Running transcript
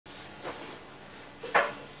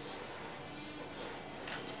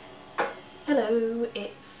Hello,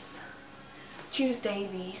 it's Tuesday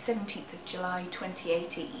the 17th of July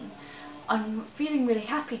 2018. I'm feeling really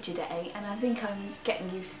happy today, and I think I'm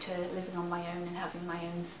getting used to living on my own and having my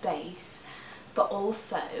own space, but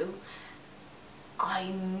also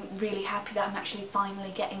I'm really happy that I'm actually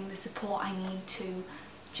finally getting the support I need to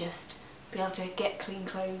just be able to get clean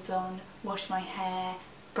clothes on, wash my hair,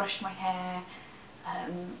 brush my hair,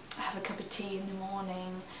 have a cup of tea in the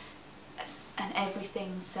morning and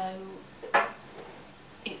everything. So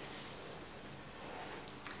it's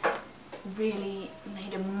really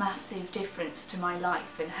made a massive difference to my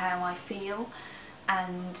life and how I feel,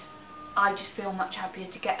 and I just feel much happier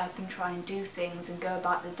to get up and try and do things and go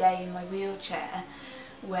about the day in my wheelchair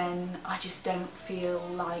when I just don't feel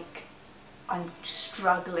like I'm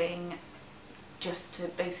struggling just to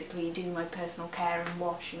basically do my personal care and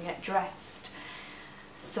wash and get dressed.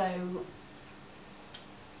 So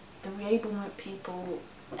the reablement people,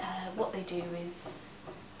 what they do is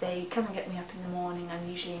they come and get me up in the morning. I'm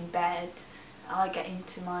usually in bed. I get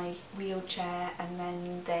into my wheelchair and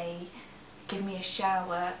then they give me a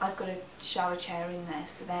shower. I've got a shower chair in there,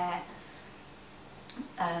 so they're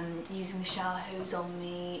using the shower hose on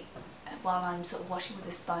me while I'm sort of washing with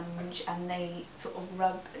a sponge, and they sort of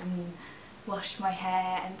rub and wash my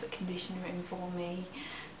hair and put conditioner in for me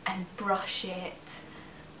and brush it,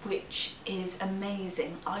 which is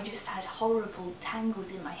amazing. I just had horrible tangles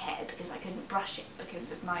in my hair because I couldn't brush it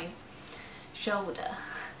because of my shoulder,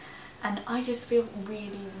 and I just feel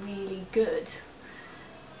really, really good.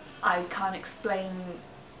 I can't explain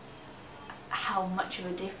how much of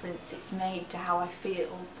a difference it's made to how I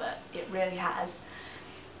feel, but it really has.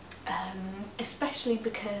 Especially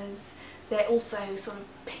because they're also sort of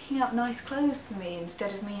picking up nice clothes for me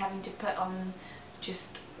instead of me having to put on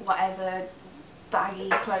just whatever baggy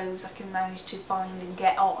clothes I can manage to find and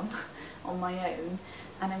get on my own.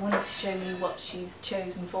 And I wanted to show you what she's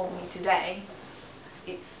chosen for me today.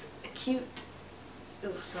 It's a cute,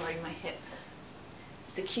 oh sorry, my hip.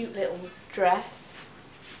 It's a cute little dress.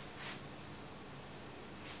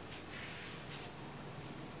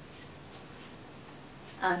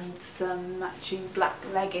 And some matching black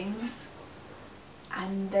leggings.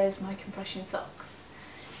 And there's my compression socks.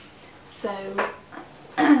 So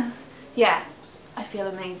yeah, I feel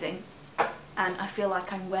amazing, and I feel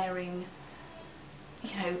like I'm wearing,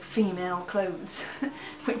 you know, female clothes,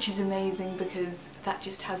 which is amazing because that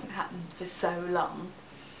just hasn't happened for so long.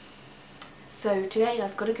 So today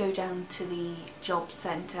I've got to go down to the job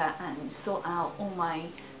centre and sort out all my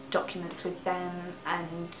documents with them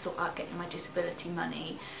and sort out getting my disability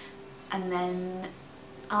money, and then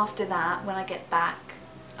after that, when I get back,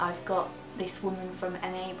 I've got this woman from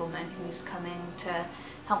Enablement who's coming to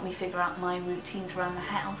help me figure out my routines around the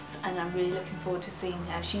house, and I'm really looking forward to seeing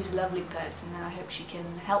her. She's a lovely person and I hope she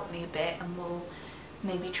can help me a bit, and we'll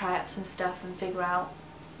maybe try out some stuff and figure out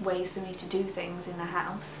ways for me to do things in the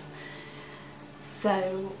house.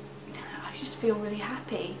 So I just feel really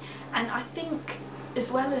happy, and I think as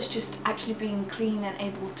well as just actually being clean and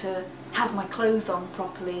able to have my clothes on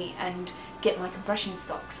properly and get my compression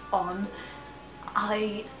socks on,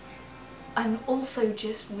 I'm also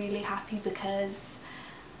just really happy because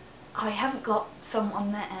I haven't got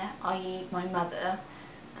someone there, i.e. my mother,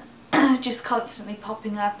 just constantly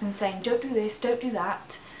popping up and saying don't do this, don't do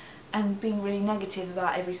that, and being really negative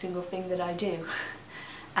about every single thing that I do.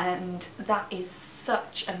 And that is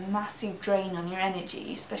such a massive drain on your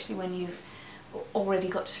energy, especially when you've already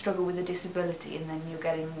got to struggle with a disability and then you're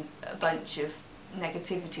getting a bunch of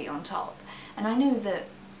negativity on top. And I know that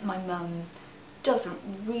my mum doesn't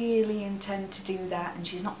really intend to do that, and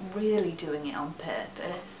she's not really doing it on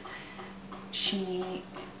purpose. She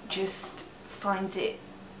just finds it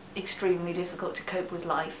extremely difficult to cope with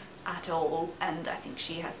life at all, and I think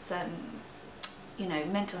she has some, you know,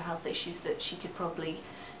 mental health issues that she could probably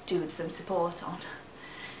do with some support on.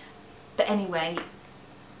 But anyway,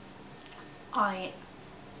 I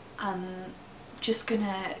am just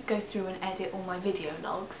gonna go through and edit all my video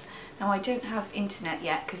logs. Now I don't have internet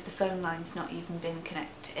yet because the phone line's not even been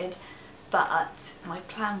connected, but my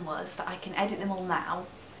plan was that I can edit them all now,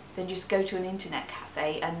 then just go to an internet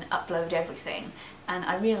cafe and upload everything. And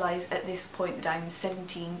I realise at this point that I'm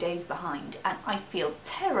 17 days behind, and I feel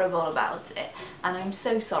terrible about it, and I'm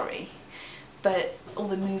so sorry. But all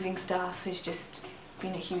the moving stuff has just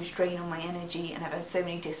been a huge drain on my energy, and I've had so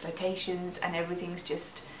many dislocations and everything's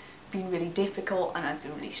just been really difficult, and I've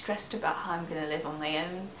been really stressed about how I'm going to live on my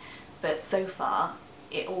own. But so far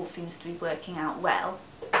it all seems to be working out well.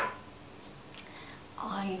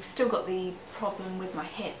 I've still got the problem with my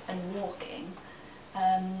hip and walking,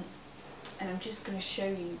 and I'm just going to show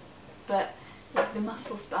you, but the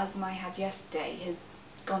muscle spasm I had yesterday has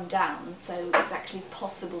gone down, so it's actually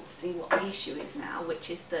possible to see what the issue is now, which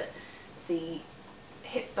is that the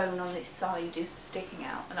hip bone on this side is sticking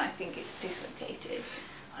out and I think it's dislocated.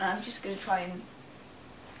 And I'm just going to try and...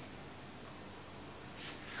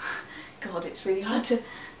 God, it's really hard to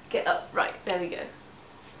get up. Right, there we go.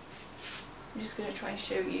 I'm just going to try and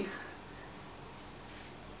show you.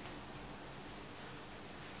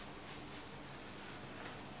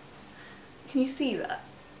 Can you see that?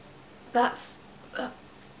 That's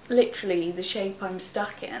literally the shape I'm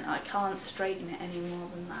stuck in. I can't straighten it any more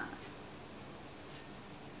than that.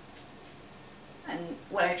 And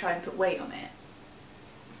when I try and put weight on it,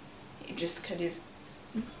 it just kind of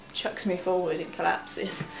chucks me forward and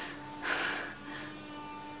collapses.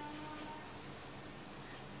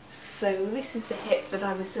 So this is the hip that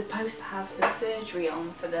I was supposed to have the surgery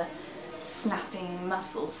on for the snapping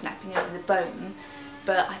muscle, snapping over the bone,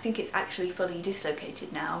 but I think it's actually fully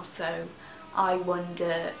dislocated now, so I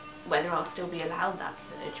wonder whether I'll still be allowed that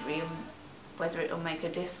surgery and whether it'll make a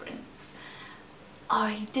difference.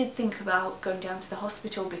 I did think about going down to the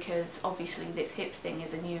hospital because obviously this hip thing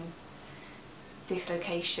is a new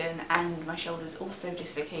dislocation and my shoulder's also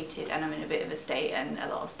dislocated and I'm in a bit of a state and a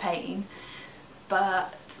lot of pain,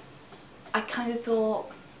 but I kind of thought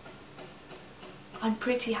I'm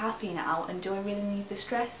pretty happy now, and do I really need the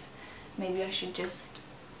stress? Maybe I should just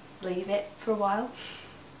leave it for a while.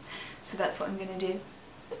 So that's what I'm going to do.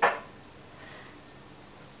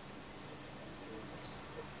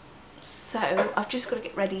 So I've just got to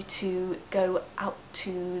get ready to go out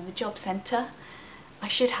to the job centre. I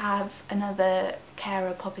should have another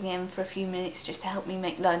carer popping in for a few minutes just to help me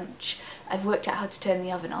make lunch. I've worked out how to turn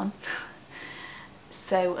the oven on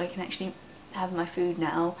so I can actually have my food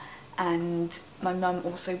now, and my mum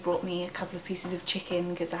also brought me a couple of pieces of chicken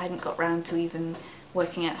because I hadn't got round to even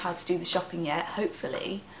working out how to do the shopping yet.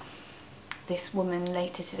 Hopefully this woman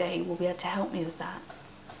later today will be able to help me with that.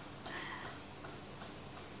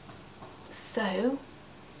 So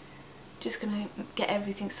just gonna get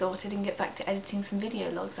everything sorted and get back to editing some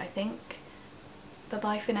video logs, I think. Bye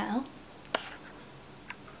bye for now.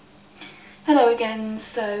 Hello again.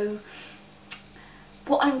 So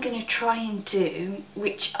what I'm going to try and do,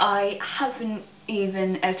 which I haven't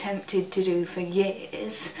even attempted to do for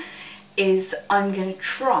years, is I'm going to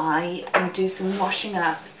try and do some washing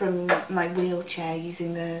up from my wheelchair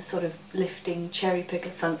using the sort of lifting cherry picker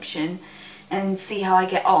function and see how I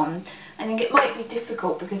get on. I think it might be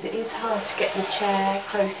difficult because it is hard to get the chair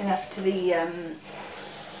close enough to the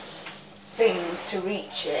things to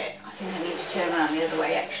reach it. I think I need to turn around the other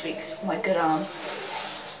way actually because my good arm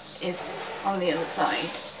is on the other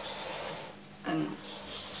side. And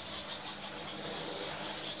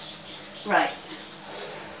right.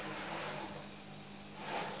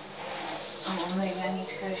 Oh, maybe I need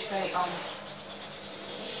to go straight on.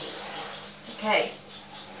 Okay.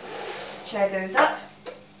 Chair goes up.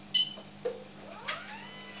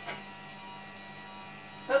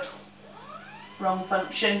 Oops. Wrong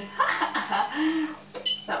function.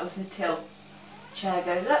 That was the tilt. Chair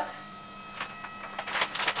goes up.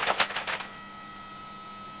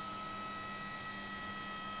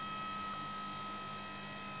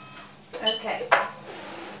 Okay,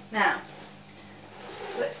 now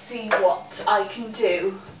let's see what I can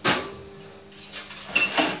do.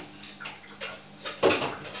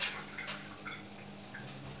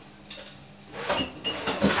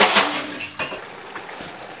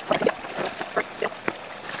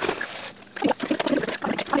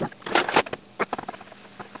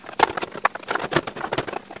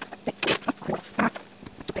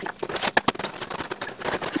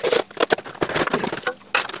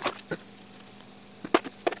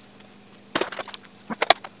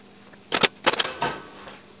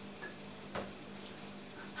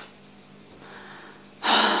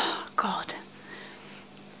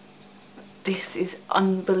 This is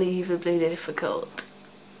unbelievably difficult,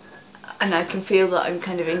 and I can feel that I'm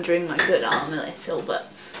kind of injuring my good arm a little,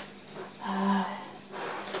 but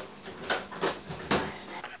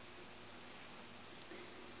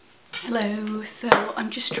Hello, so I'm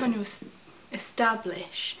just trying to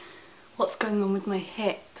establish what's going on with my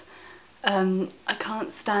hip. I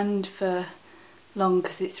can't stand for long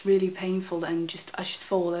because it's really painful and I just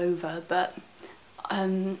fall over, but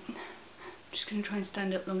I'm just going to try and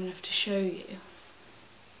stand up long enough to show you.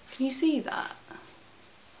 Can you see that?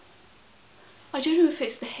 I don't know if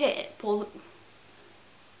it's the hip or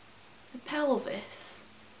the pelvis,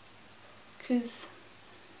 because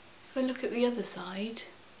if I look at the other side,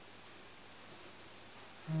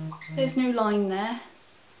 there's no line there,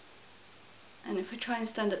 and if I try and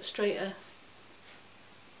stand up straighter,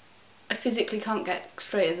 I physically can't get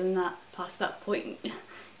straighter than that past that point.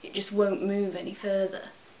 It just won't move any further.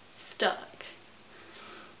 It's stuck.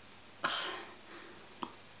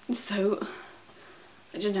 So,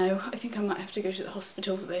 I don't know, I think I might have to go to the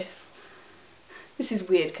hospital for this. This is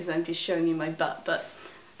weird because I'm just showing you my butt, but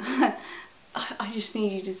I just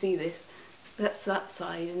need you to see this. That's that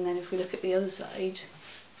side, and then if we look at the other side,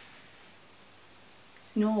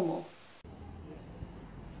 it's normal.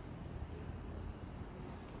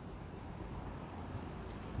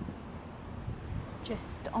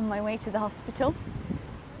 Just on my way to the hospital.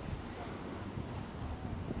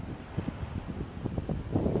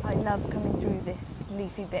 I love coming through this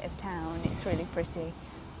leafy bit of town, it's really pretty.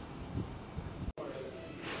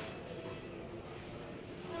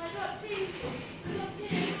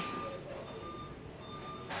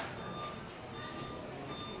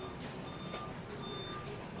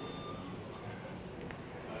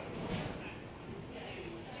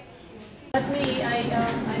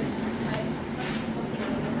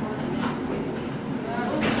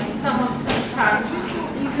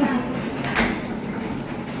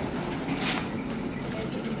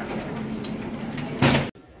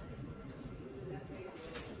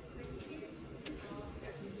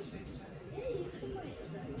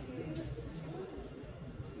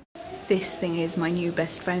 This thing is my new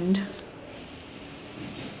best friend.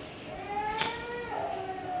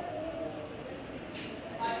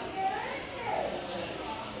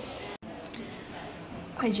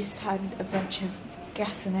 I just had a bunch of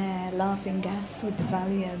gas and air, laughing gas with the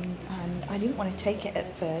valium, and I didn't want to take it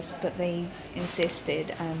at first, but they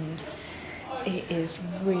insisted, and it is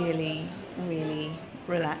really, really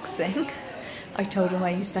relaxing. I told them I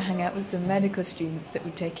used to hang out with some medical students that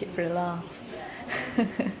would take it for a laugh.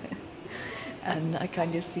 And I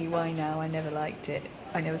kind of see why now. I never liked it.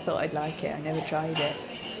 I never thought I'd like it. I never tried it.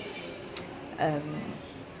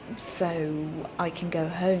 So I can go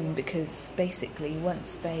home because basically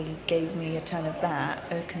once they gave me a ton of that,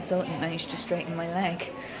 a consultant managed to straighten my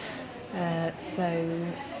leg. So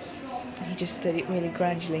he just did it really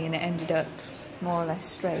gradually and it ended up more or less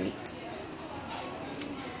straight.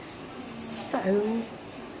 So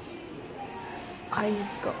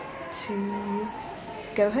I've got to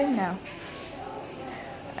go home now.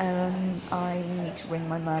 I need to ring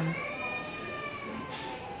my mum.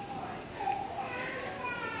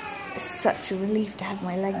 It's such a relief to have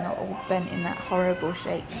my leg not all bent in that horrible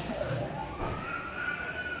shape.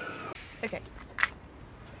 Okay.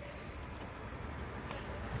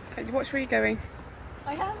 Watch where you're going.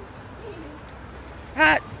 I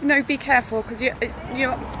am. No, be careful because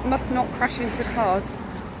you must not crash into cars.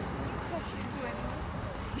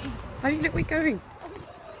 Hey, look where you're going.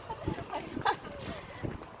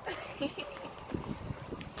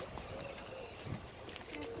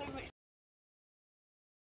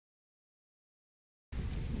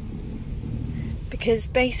 Because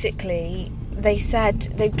basically they said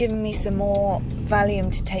they've given me some more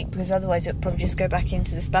Valium to take because otherwise it'll probably just go back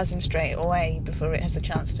into the spasm straight away before it has a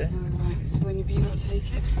chance to... Right, so when have you got to take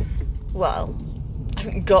it? Well, I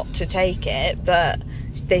haven't got to take it, but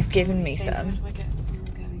they've given me some. How do I get where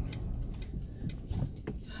I'm going?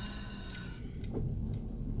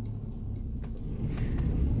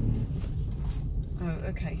 Oh,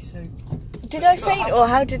 okay, so... Did I faint or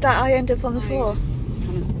how did that I end up on the floor?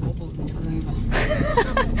 Kind of wobbled and fell over.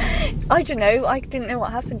 I don't know, I didn't know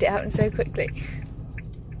what happened, it happened so quickly.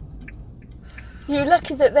 You were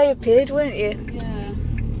lucky that they appeared, weren't you? Yeah.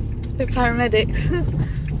 The paramedics.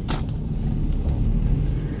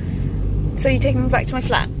 So you're taking me back to my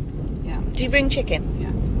flat? Yeah. Do you bring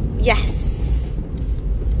chicken? Yeah. Yes!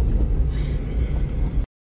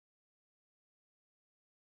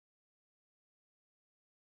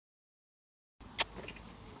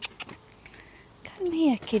 Come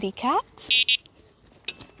here, kitty cat.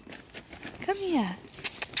 Come here.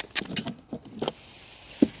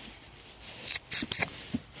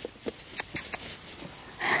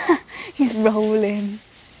 He's rolling.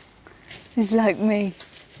 He's like me.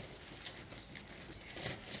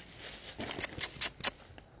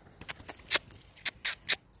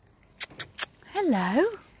 Hello.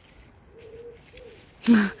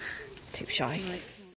 Too shy. Right.